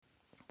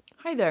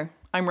Hi there,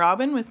 I'm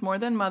Robin with More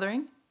Than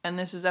Mothering, and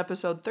this is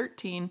episode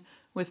 13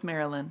 with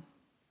Marilyn.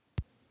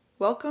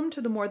 Welcome to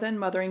the More Than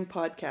Mothering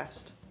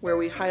podcast, where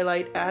we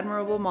highlight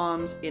admirable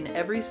moms in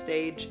every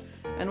stage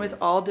and with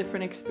all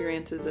different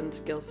experiences and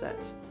skill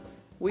sets.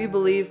 We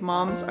believe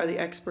moms are the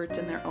experts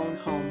in their own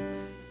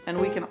home,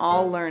 and we can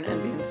all learn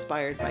and be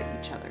inspired by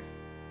each other.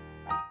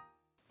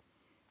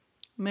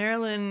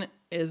 Marilyn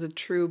is a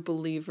true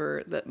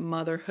believer that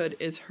motherhood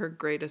is her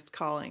greatest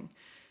calling,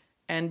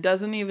 and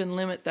doesn't even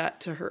limit that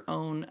to her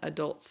own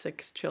adult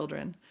 6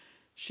 children.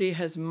 She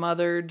has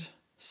mothered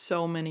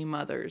so many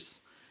mothers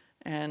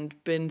and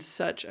been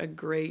such a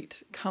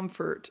great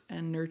comfort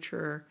and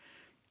nurturer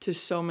to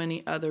so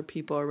many other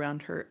people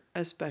around her,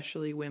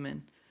 especially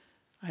women.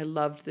 I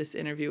loved this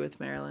interview with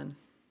Marilyn.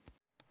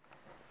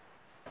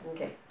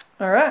 Okay.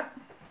 All right.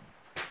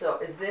 So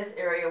is this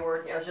area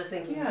working? I was just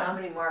thinking, how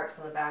many marks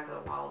on the back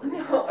of the wall do we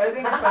have? No, I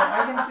think it's fine.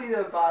 I can see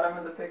the bottom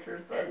of the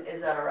pictures, but And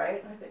is that all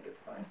right? I think it's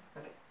fine.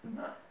 Okay.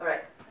 No, All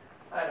right.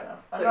 I don't know.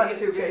 So I'm not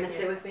you're too going to picky.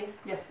 sit with me?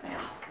 Yes, I am.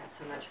 Oh, that's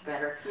so much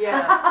better.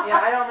 Yeah,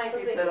 I don't make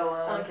you sit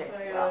alone. Okay,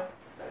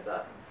 I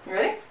thought. You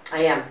ready?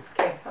 I am.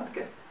 Okay, sounds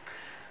good.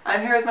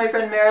 I'm here with my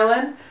friend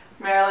Marilyn.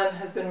 Marilyn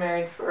has been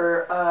married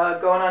for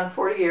going on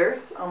 40 years,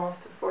 almost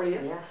 40.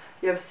 Yes.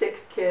 You have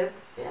 6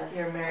 kids. Yes.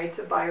 You're married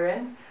to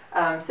Byron.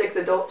 6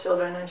 adult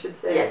children, I should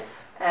say.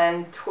 Yes.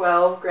 And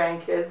 12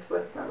 grandkids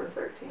with number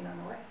 13 on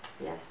the way.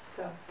 Yes.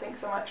 So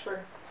thanks so much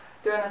for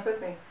doing this with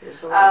me. You're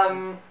so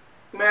welcome.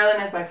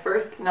 Marilyn is my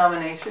first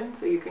nomination,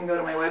 so you can go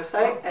to my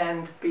website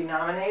and be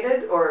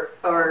nominated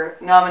or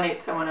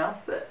nominate someone else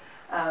that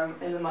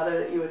is a mother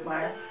that you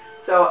admire.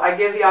 So I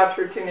give the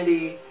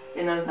opportunity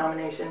in those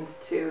nominations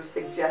to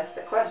suggest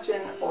a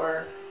question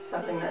or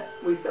something that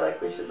we feel like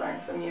we should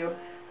learn from you.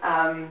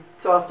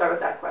 So I'll start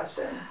with that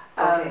question.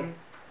 Okay.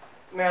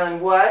 Marilyn,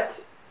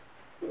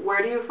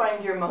 where do you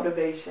find your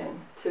motivation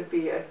to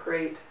be a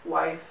great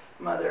wife,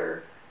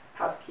 mother,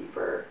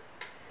 housekeeper?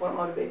 What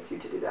motivates you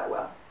to do that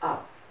well?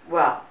 Oh,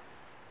 well,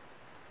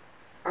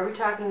 are we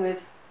talking with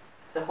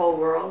the whole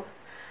world?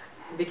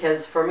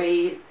 Because for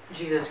me,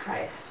 Jesus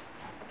Christ.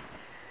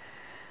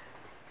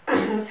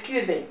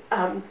 Excuse me.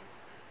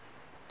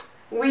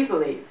 We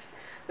believe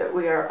that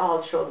we are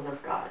all children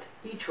of God,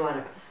 each one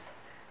of us,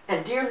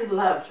 and dearly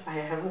loved by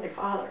a Heavenly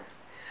Father.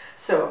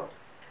 So,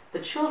 the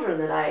children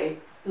that I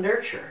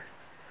nurture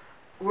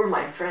were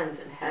my friends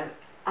in heaven.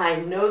 I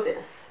know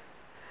this.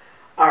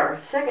 Our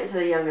second to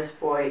the youngest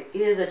boy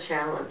is a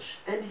challenge,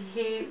 and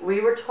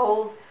we were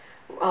told,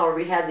 or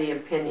we had the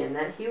opinion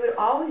that he would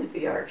always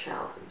be our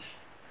challenge.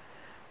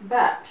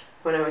 But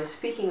when I was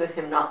speaking with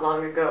him not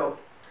long ago,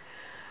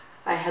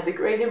 I had the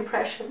great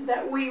impression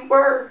that we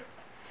were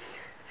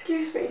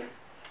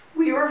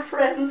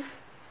friends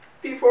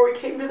before we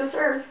came to this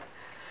earth.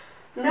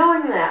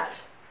 Knowing that,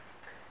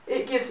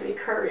 it gives me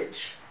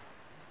courage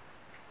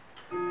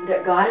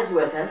that God is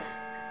with us.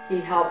 He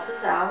helps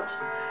us out.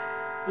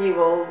 He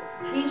will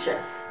teach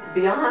us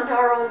beyond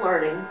our own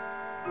learning,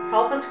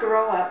 help us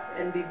grow up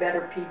and be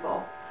better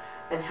people,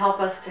 and help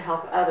us to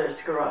help others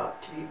grow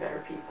up to be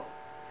better people.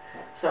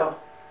 So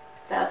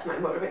that's my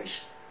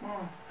motivation.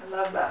 I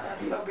love that.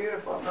 That's so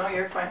beautiful. No,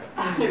 you're fine.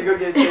 You need to go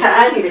get a tissue. Yeah,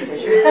 I need a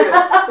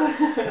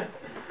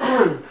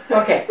tissue.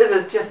 Okay. This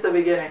is just the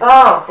beginning.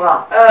 Oh,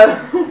 well.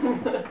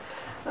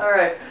 All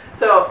right.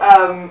 So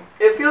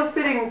it feels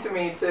fitting to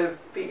me to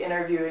be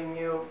interviewing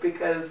you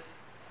because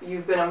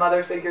you've been a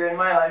mother figure in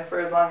my life for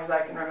as long as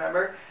I can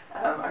remember.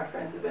 Our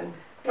families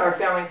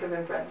have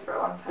been friends for a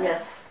long time.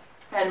 Yes.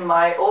 And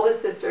my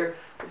oldest sister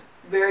was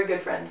very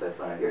good friends with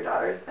one of your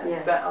daughters and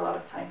Yes. spent a lot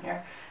of time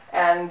here.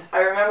 And I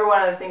remember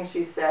one of the things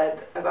she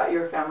said about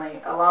your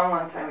family a long,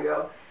 long time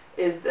ago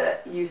is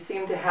that you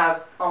seem to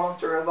have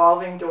almost a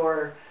revolving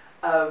door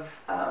of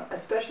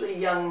especially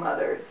young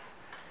mothers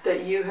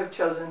that you have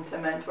chosen to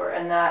mentor,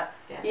 and that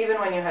Yes. even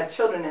when you had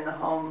children in the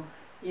home,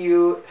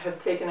 you have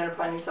taken it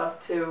upon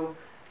yourself to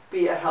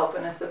be a help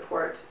and a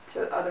support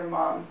to other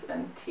moms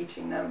and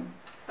teaching them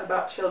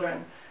about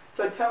children.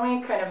 So tell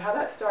me kind of how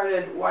that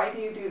started. Why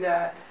do you do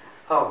that?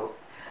 Oh,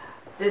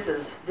 this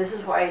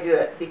is why I do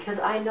it, because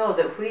I know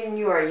that when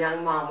you are a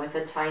young mom with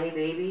a tiny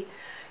baby,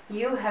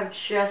 you have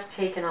just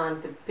taken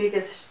on the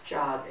biggest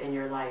job in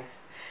your life.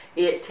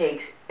 It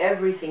takes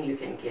everything you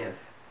can give,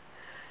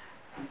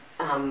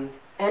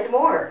 and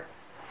more,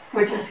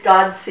 which is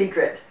God's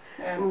secret.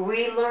 Yeah.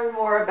 We learn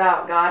more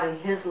about God and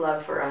His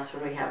love for us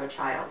when we have a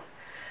child.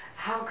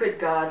 How could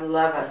God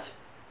love us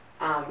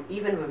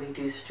even when we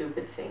do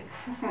stupid things?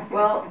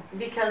 Well,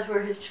 because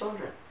we're His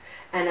children.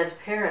 And as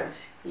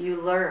parents,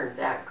 you learn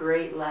that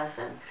great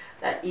lesson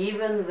that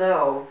even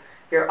though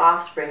your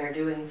offspring are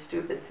doing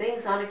stupid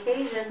things on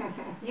occasion,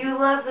 you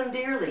love them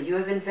dearly. You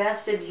have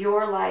invested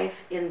your life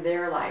in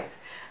their life.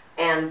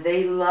 And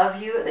they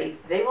love you.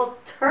 They will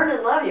turn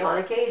and love you on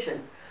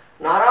occasion.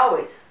 Not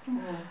always.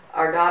 Mm-hmm.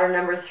 Our daughter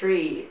number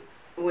 3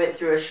 went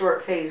through a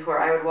short phase where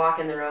I would walk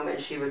in the room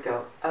and she would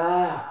go,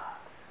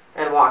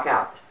 and walk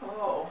out.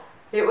 Oh.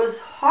 It was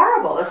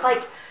horrible. It's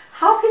like,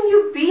 how can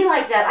you be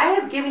like that? I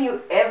have given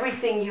you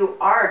everything you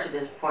are to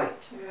this point.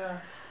 Yeah.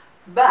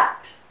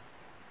 But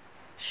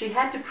she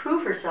had to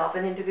prove herself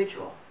an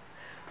individual.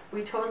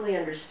 We totally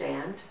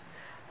understand.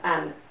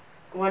 And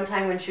one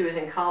time when she was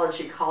in college,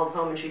 she called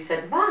home and she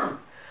said, "Mom,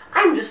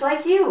 I'm just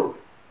like you."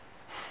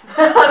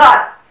 I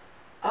thought,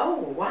 oh,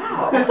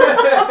 wow.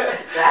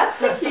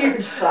 That's a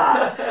huge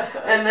thought.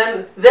 And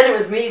then it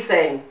was me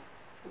saying,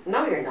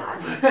 "No, you're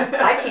not.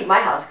 I keep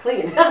my house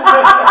clean."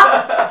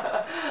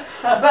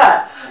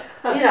 But,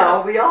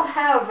 we all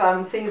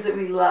have things that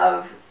we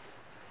love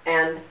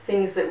and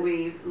things that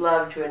we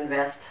love to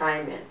invest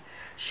time in.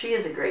 She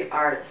is a great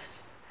artist,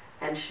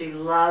 and she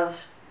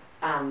loves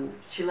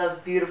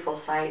beautiful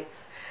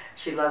sights.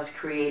 She loves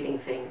creating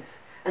things.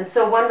 And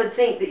so one would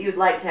think that you'd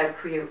like to have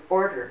create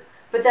order,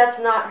 but that's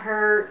not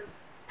her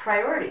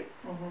priority.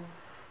 Mm-hmm.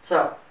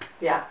 So,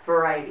 yeah,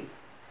 variety.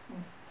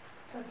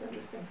 That's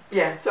interesting.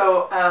 Yeah.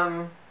 So,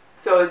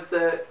 so it's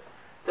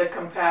the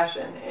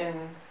compassion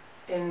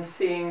in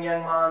seeing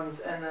young moms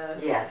and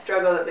the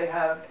struggle that they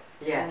have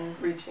in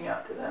reaching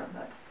out to them.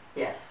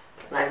 Yes.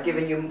 And I've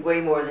given you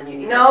way more than you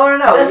need. No. You're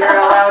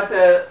allowed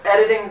to.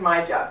 Editing's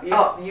my job.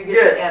 You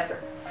get to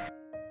answer.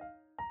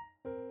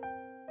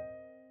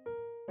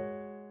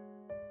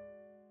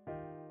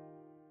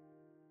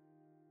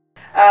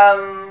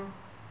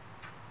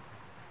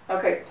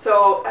 Okay,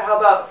 so how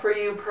about for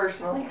you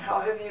personally? How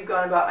have you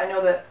gone about? I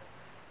know that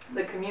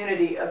the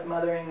community of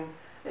mothering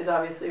is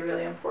obviously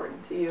really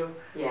important to you.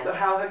 Yes. So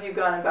how have you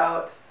gone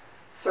about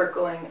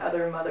circling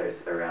other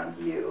mothers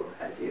around you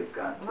as you've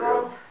gone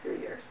through your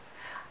years?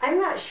 I'm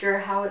not sure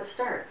how it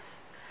starts.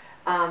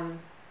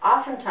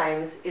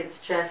 Oftentimes it's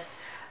just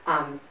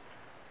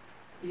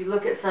you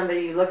look at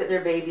somebody, you look at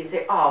their baby and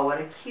say, "Oh,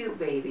 what a cute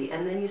baby,"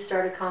 and then you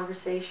start a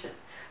conversation.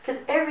 Because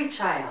every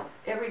child,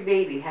 every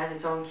baby has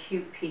its own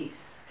cute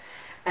piece,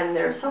 and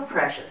they're so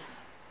precious.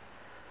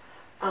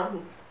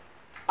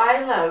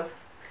 I love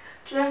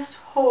just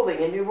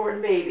holding a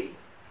newborn baby.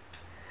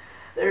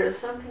 There is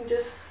something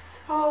just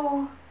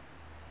so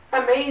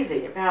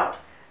amazing about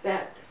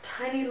that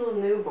tiny little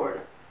newborn.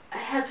 It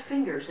has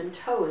fingers and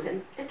toes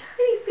and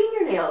tiny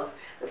fingernails.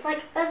 It's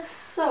like, that's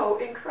so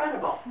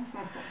incredible.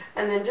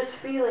 And then just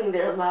feeling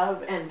their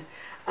love and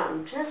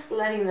just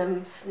letting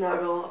them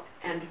snuggle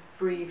and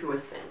breathe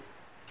with them.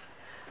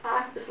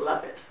 I just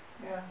love it.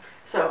 Yeah.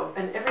 So,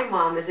 and every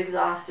mom is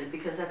exhausted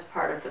because that's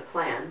part of the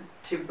plan,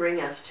 to bring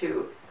us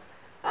to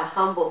a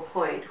humble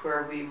point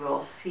where we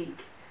will seek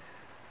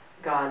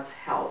God's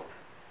help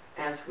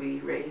as we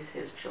raise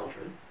His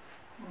children.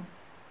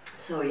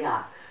 So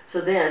yeah, so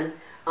then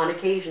on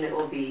occasion it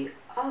will be,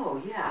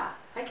 "Oh yeah,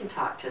 I can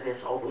talk to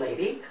this old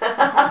lady."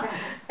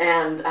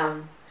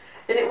 And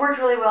it worked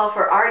really well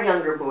for our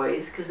younger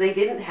boys because they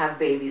didn't have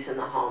babies in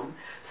the home.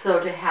 So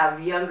to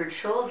have younger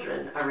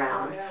children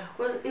around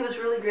was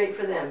really great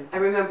for them. I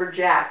remember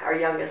Jack, our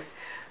youngest,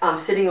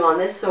 sitting on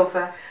this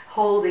sofa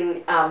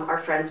holding our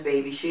friend's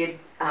baby. She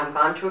had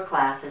gone to a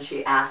class and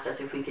she asked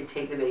us if we could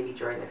take the baby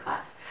during the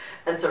class.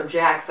 And so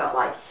Jack felt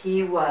like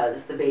he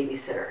was the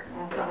babysitter.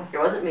 Mm-hmm. It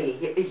wasn't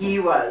me. He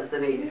was the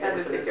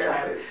babysitter for this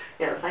child.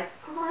 Yeah, it's like,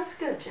 oh, that's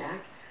good,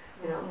 Jack.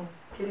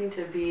 Getting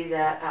to be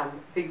that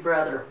big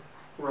brother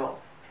role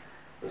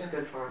was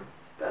good for him.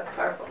 That's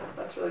powerful.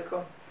 That's really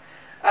cool.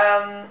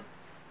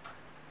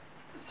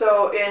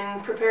 So in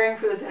preparing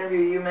for this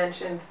interview, you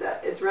mentioned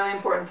that it's really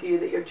important to you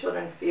that your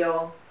children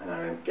feel, I'm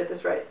going to get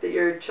this right, that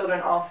your children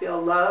all feel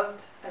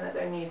loved and that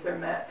their needs are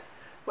met.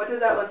 What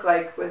does that look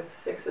like with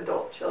 6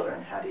 adult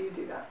children? How do you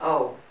do that?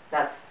 Oh,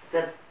 that's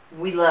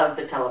we love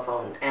the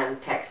telephone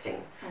and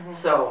texting. Mm-hmm.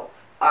 So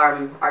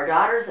our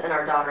daughters and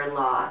our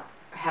daughter-in-law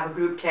have a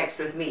group text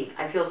with me.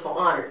 I feel so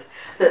honored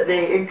that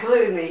they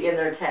include me in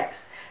their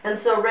text. And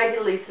so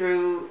regularly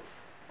through,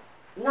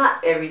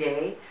 not every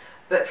day,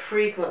 but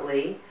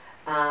frequently,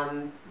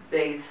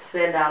 they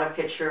send out a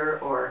picture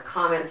or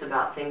comments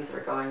about things that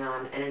are going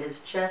on, and it is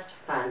just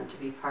fun to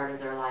be part of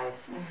their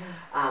lives.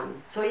 Mm-hmm.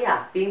 So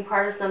yeah, being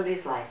part of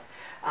somebody's life.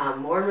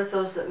 Mourn with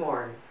those that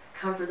mourn,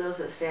 comfort those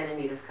that stand in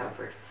need of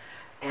comfort,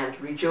 and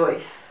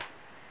rejoice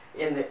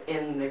in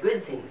the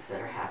good things that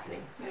are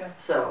happening. Yeah.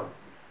 So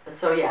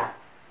yeah,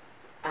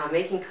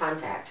 making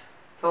contact,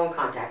 phone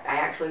contact. I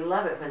actually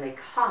love it when they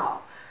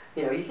call.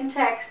 You can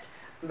text,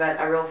 but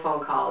a real phone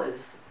call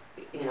is,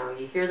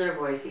 you hear their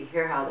voice, you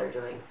hear how they're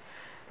doing,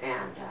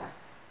 and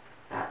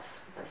that's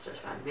just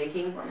fun.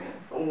 Making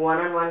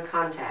one-on-one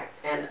contact.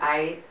 And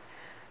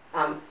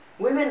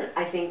women,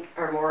 I think,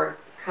 are more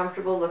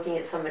comfortable looking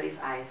at somebody's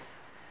eyes.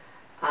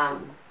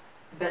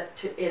 But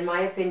in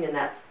my opinion,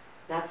 that's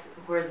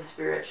where the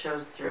Spirit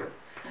shows through.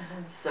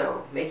 Mm-hmm.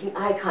 So making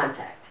eye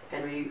contact,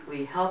 and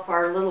we help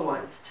our little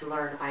ones to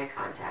learn eye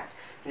contact.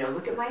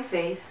 Look at my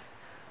face.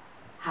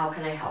 How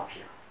can I help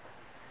you?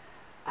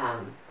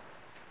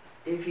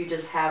 If you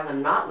just have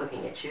them not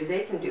looking at you, they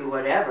can do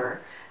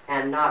whatever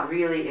and not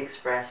really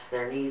express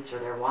their needs or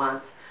their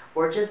wants,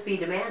 or just be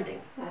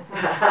demanding. Yep.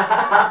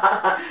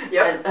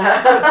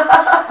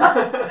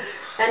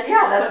 And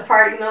yeah, that's a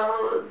part,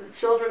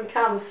 children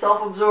come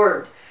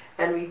self-absorbed,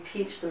 and we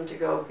teach them to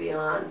go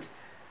beyond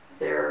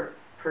their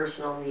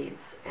personal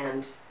needs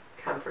and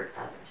comfort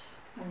others.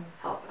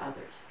 help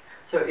others.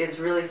 So it's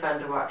really fun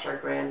to watch our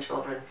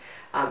grandchildren.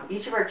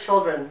 Each of our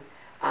children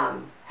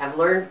have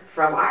learned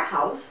from our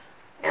house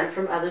and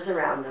from others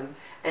around them,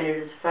 and it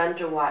is fun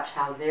to watch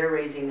how they're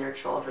raising their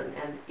children,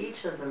 and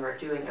each of them are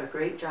doing a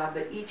great job,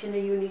 but each in a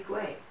unique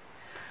way.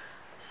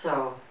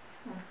 So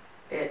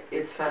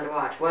it's fun to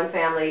watch. One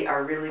family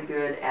are really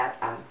good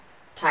at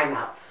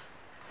timeouts.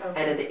 Okay.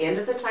 And at the end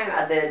of the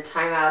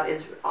timeout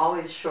is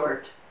always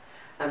short,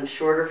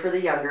 shorter for the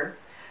younger.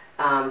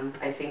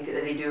 I think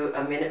that they do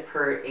a minute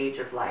per age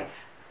of life.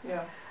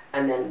 Yeah.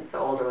 And then the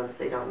older ones,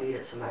 they don't need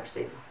it so much.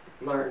 They've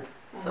learned.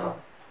 So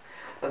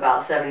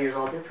about 7 years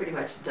old, they're pretty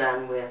much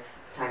done with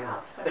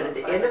timeouts. But at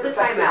the end of the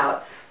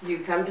timeout, you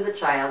come to the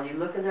child, you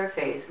look in their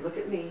face, look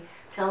at me,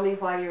 tell me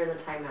why you're in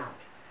the timeout.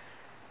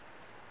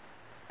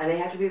 And they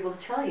have to be able to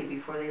tell you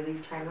before they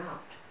leave timeout.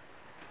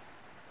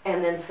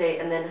 And then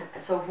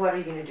so what are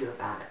you going to do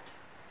about it?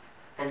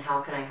 And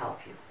how can I help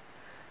you?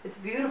 It's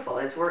beautiful.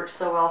 It's worked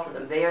so well for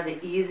them. They are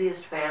the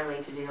easiest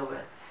family to deal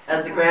with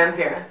as the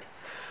grandparent.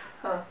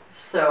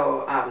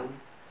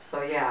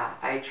 So yeah,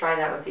 I try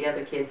that with the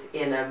other kids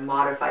in a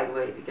modified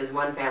way, because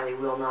one family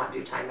will not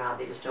do timeout.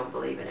 They just don't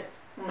believe in it.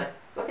 It's like,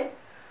 okay,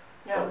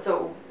 yeah.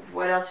 So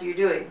what else are you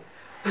doing?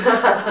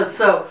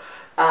 So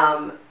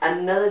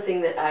another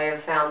thing that I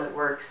have found that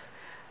works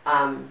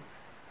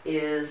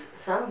is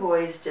some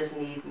boys just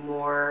need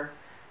more.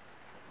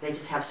 They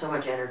just have so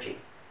much energy.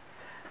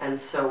 And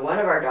so one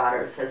of our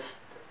daughters has,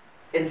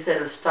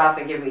 instead of stop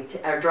and give me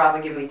drop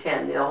and give me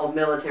 10, the whole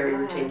military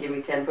routine, give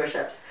me 10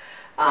 push-ups,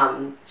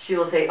 she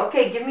will say,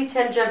 okay, give me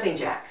 10 jumping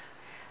jacks.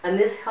 And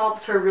this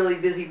helps her really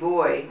busy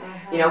boy.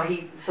 You know,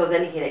 so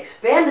then he can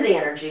expend the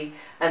energy,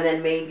 and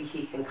then maybe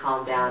he can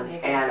calm down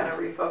and kind of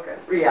refocus.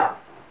 Yeah,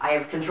 I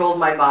have controlled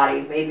my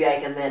body. Maybe I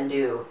can then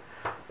do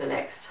the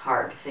next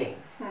hard thing.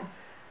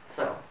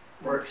 So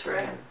works for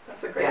him.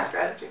 That's a great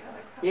strategy. I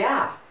like that.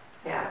 Yeah,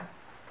 yeah.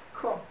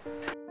 Cool.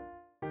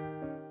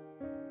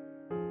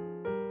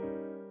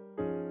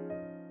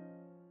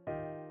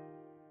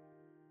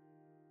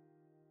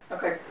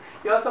 Okay.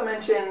 You also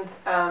mentioned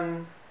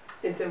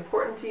it's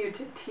important to you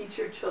to teach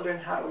your children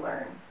how to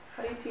learn.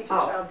 How do you teach a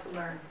child to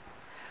learn?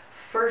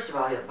 First of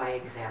all, by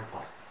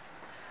example.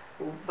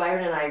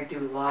 Byron and I do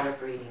a lot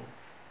of reading,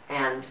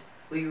 and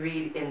we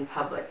read in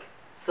public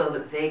so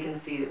that they can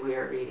see that we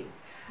are reading.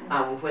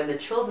 When the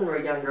children were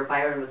younger,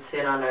 Byron would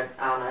sit on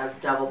a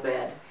double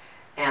bed,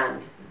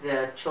 and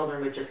the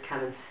children would just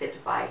come and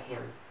sit by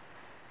him.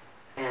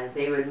 And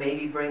they would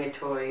maybe bring a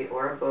toy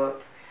or a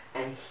book,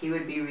 and he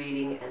would be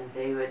reading, and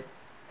they would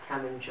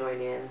come and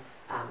join in.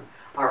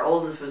 Our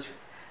oldest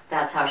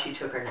that's how she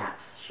took her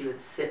naps. She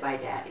would sit by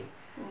Daddy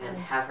and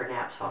have her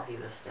naps while he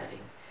was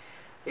studying.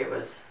 It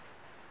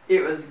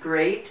was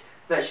great,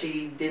 but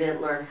she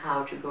didn't learn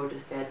how to go to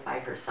bed by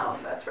herself.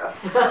 That's rough.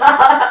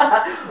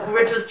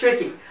 Which was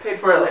tricky. Paid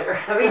for it later.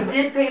 We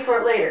did pay for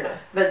it later.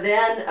 But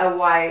then a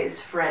wise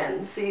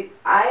friend, see,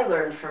 I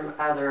learned from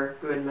other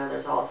good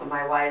mothers also.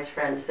 My wise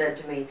friend said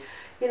to me,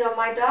 you know,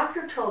 my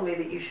doctor told me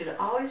that you should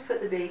always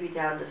put the baby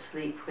down to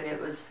sleep when it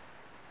was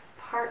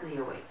partly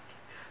awake,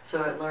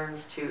 so it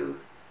learns to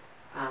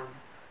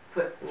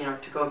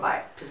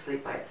to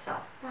sleep by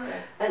itself.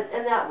 Right.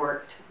 And that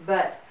worked.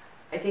 But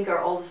I think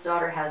our oldest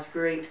daughter has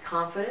great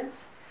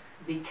confidence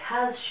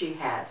because she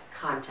had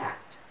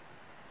contact.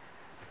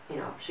 You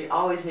know, she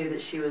always knew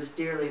that she was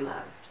dearly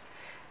loved,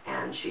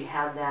 and she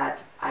had that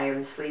I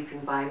am sleeping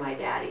by my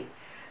daddy,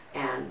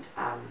 and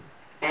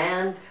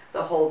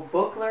the whole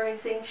book learning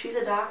thing. She's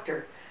a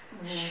doctor.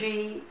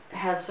 She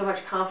has so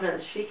much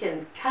confidence she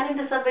can cut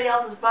into somebody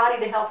else's body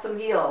to help them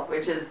heal,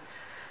 which is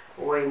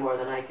way more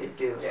than I could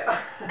do.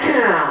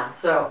 Yeah.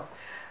 So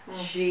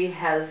she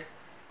has,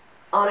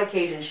 on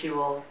occasion, she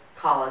will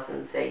call us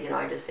and say, you know,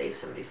 I just saved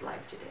somebody's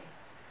life today.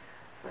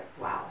 It's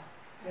like, wow.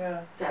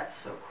 Yeah. That's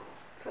so cool.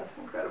 That's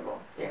incredible.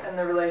 Yeah. And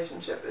the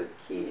relationship is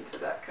key to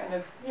that kind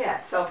of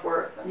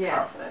self-worth and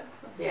confidence.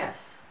 Yes.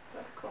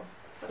 That's cool.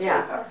 That's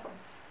really powerful.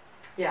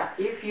 Yeah.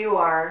 If you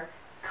are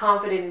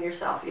confident in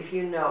yourself, if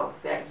you know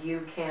that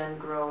you can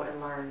grow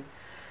and learn,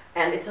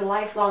 and it's a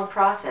lifelong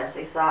process.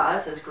 They saw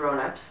us as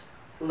grown-ups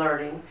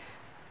learning,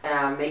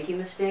 making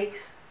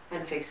mistakes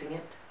and fixing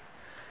it.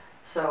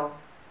 So,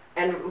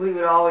 and we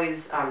would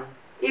always,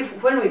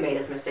 when we made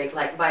a mistake,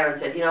 like Byron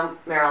said, you know,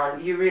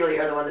 Marilyn, you really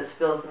are the one that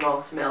spills the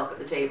most milk at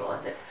the table.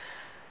 I said,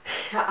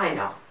 yeah, I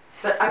know,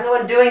 but I'm the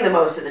one doing the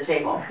most at the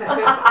table.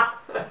 I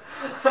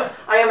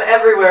am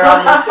everywhere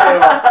on this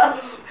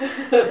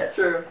table. That's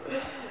true.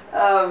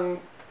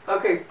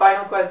 Okay,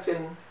 final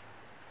question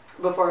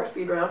before our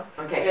speed round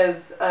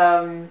is,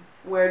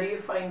 where do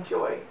you find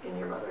joy in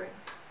your mothering?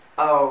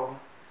 Oh,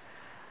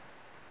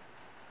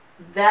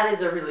 that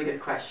is a really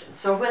good question.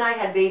 So when I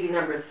had baby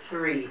number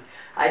 3,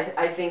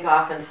 I think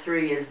often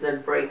 3 is the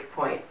break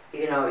point.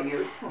 You know,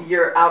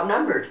 you're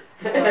outnumbered.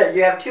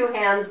 You have 2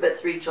 hands but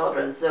 3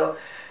 children, so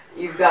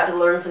you've got to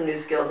learn some new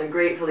skills. And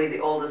gratefully, the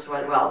oldest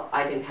one, well,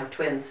 I didn't have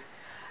twins,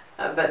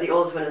 but the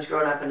oldest one has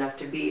grown up enough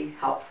to be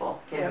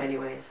helpful in many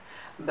ways.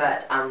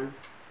 But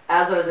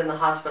as I was in the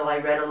hospital, I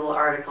read a little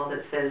article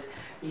that says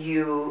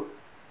you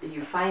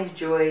you find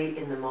joy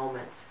in the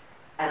moments.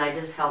 And I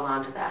just held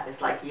on to that. It's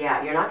like,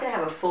 yeah, you're not going to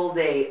have a full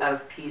day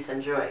of peace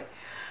and joy.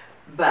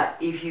 But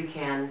if you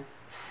can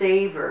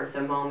savor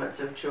the moments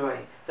of joy,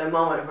 the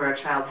moment where a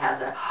child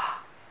has a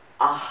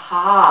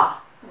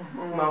aha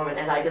moment,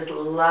 and I just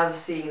love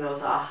seeing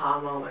those aha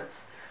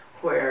moments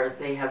where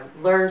they have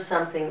learned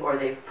something or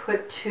they've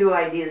put two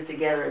ideas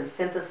together and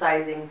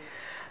synthesizing.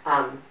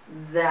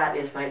 That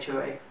is my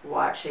joy,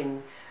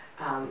 watching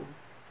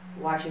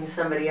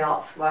somebody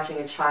else, watching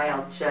a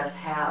child just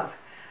have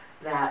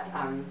that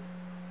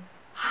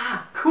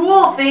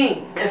cool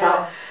thing, you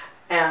know,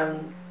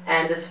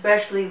 and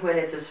especially when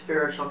it's a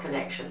spiritual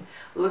connection,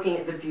 looking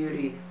at the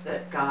beauty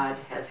that God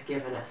has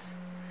given us.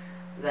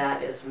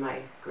 That is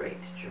my great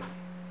joy.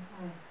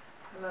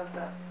 I love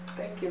that.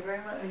 Thank you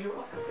very much. You're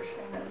welcome for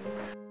sharing that.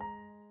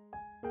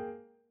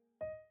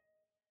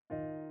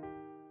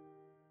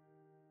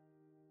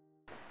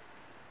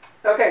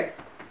 Okay.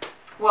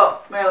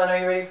 Well, Marilyn, are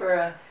you ready for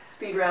a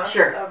speed round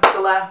Sure. of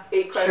the last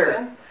 8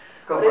 questions? Sure.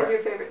 Go What for is it.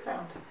 your favorite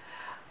sound?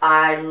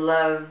 I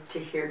love to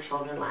hear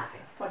children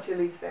laughing. What's your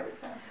least favorite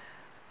sound?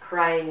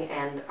 Crying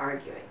and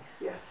arguing.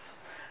 Yes.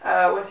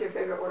 What's your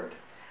favorite word?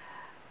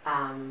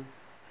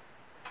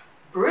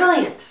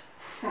 Brilliant.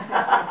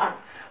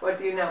 What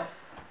do you know?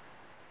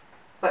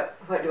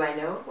 What do I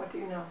know? What do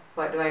you know?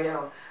 What do I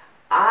know?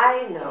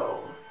 I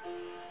know.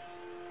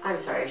 I'm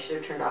sorry, I should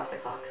have turned off the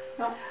clocks.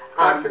 No,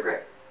 clocks are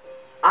great.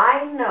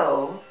 I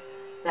know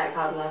that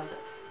God loves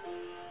us.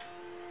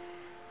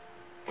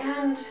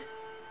 And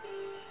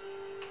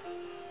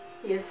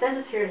He has sent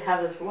us here to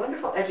have this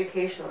wonderful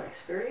educational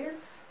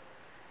experience,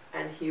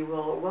 and He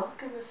will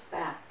welcome us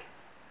back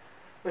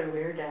when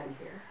we're done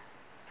here.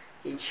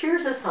 He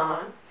cheers us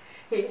on.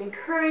 He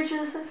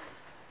encourages us.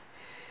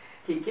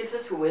 He gives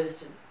us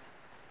wisdom.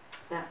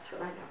 That's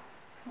what I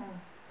know.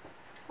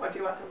 What do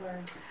you want to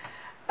learn?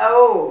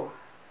 Oh,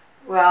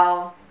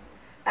 well,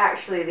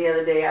 actually the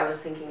other day I was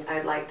thinking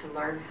I'd like to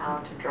learn how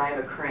to drive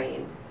a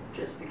crane,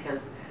 just because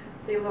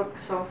they look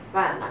so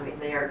fun. I mean,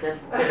 they are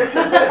just,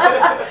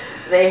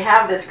 they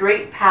have this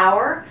great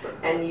power,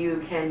 and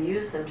you can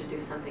use them to do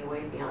something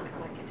way beyond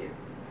what I can do.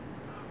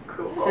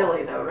 Cool.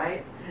 Silly though,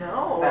 right?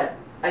 No. But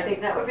I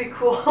think that would be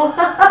cool.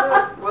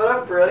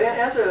 What a brilliant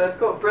answer. That's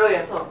cool.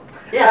 Brilliant. So,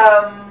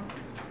 yes.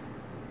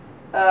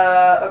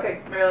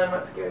 Okay, Marilyn,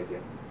 what scares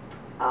you?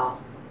 Oh.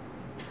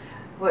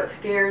 What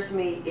scares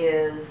me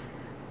is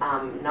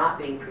not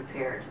being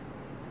prepared.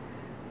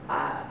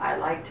 I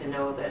like to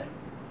know that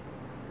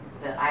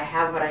I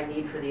have what I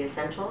need for the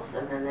essentials,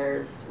 and then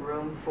there's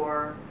room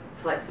for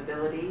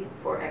flexibility,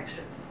 for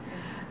extras.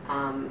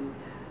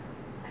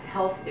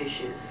 Health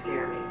issues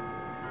scare me.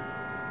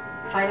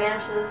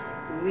 Finances,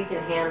 we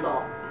can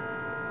handle,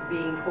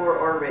 being poor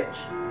or rich.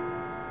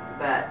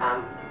 But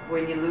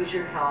when you lose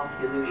your health,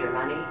 you lose your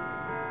money,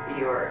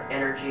 your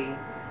energy,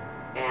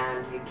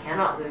 and you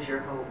cannot lose your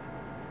hope,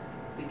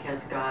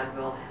 because God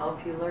will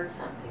help you learn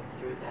something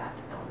through that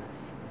illness.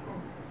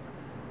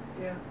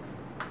 Yeah.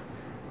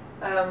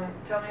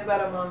 Tell me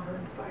about a mom who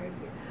inspires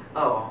you.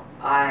 Oh,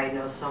 I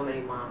know so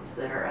many moms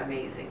that are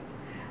amazing.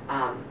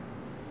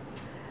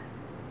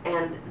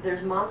 And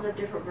there's moms of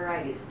different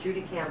varieties.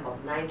 Judy Campbell,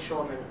 9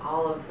 children,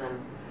 all of them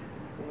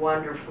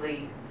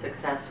wonderfully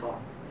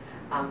successful.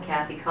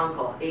 Kathy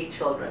Kunkel, 8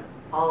 children,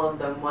 all of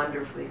them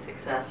wonderfully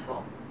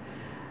successful.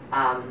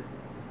 And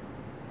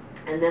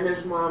then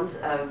there's moms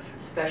of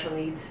special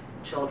needs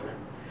children.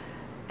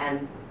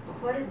 And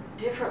what a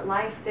different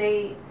life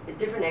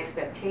different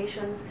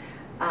expectations,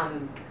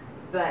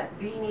 but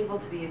being able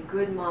to be a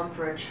good mom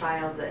for a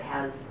child that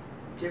has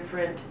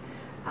different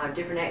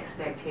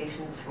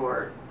expectations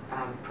for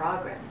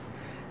progress,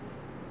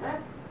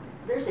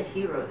 there's a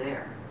hero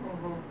there.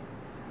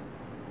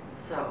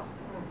 So,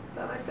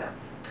 I like that.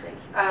 thank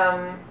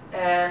you.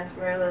 And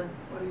Marilyn,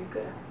 what are you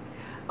good at?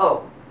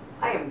 Oh,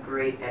 I am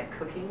great at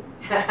cooking.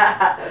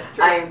 That's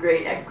true. I am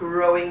great at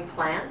growing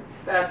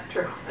plants. That's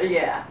true.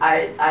 Yeah,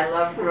 I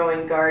love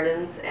growing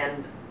gardens,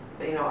 and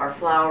our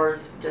flowers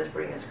just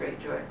bring us great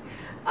joy.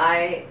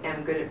 I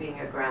am good at being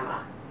a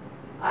grandma.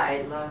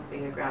 I love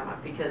being a grandma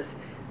because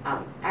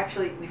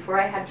actually before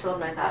I had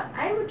children I thought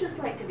I would just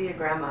like to be a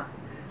grandma,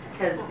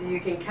 because you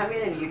can come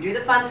in and you do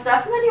the fun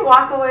stuff and then you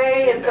walk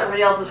away and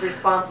somebody else is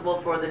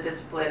responsible for the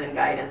discipline and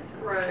guidance.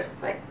 Right.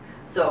 It's like,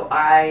 so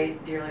I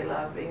dearly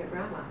love being a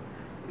grandma.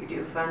 We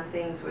do fun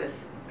things with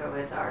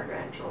our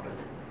grandchildren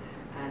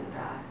and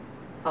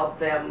help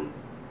them,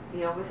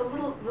 with a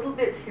little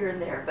bits here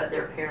and there, but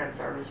their parents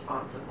are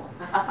responsible.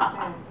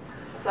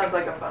 Sounds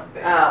like a fun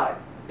phase of life.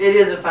 It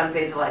is a fun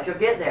phase of life. You'll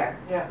get there.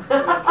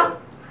 Yeah.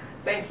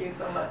 Thank you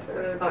so much. I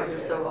really appreciate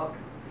you're so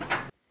welcome.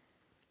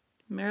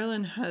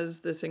 Marilyn has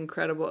this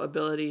incredible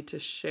ability to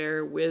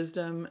share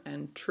wisdom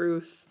and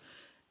truth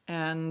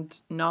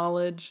and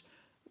knowledge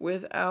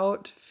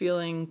without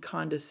feeling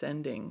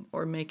condescending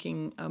or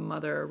making a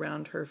mother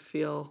around her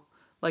feel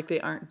like they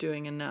aren't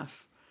doing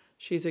enough.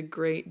 She's a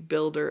great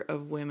builder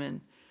of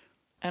women.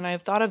 And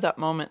I've thought of that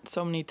moment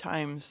so many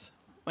times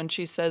when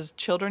she says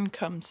children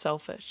come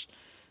selfish.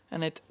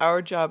 And it's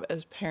our job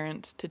as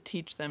parents to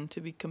teach them to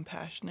be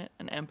compassionate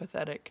and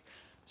empathetic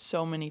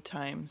so many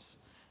times.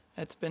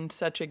 It's been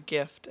such a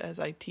gift as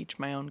I teach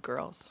my own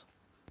girls.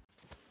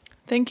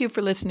 Thank you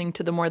for listening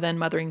to the More Than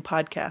Mothering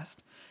podcast.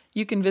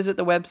 You can visit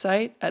the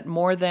website at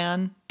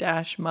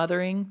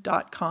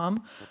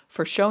morethan-mothering.com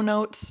for show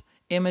notes,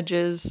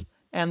 images,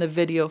 and the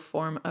video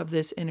form of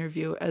this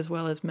interview, as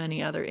well as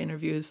many other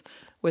interviews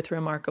with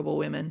remarkable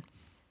women.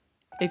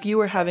 If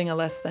you are having a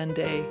less than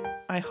day,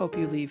 I hope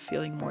you leave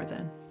feeling more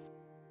than.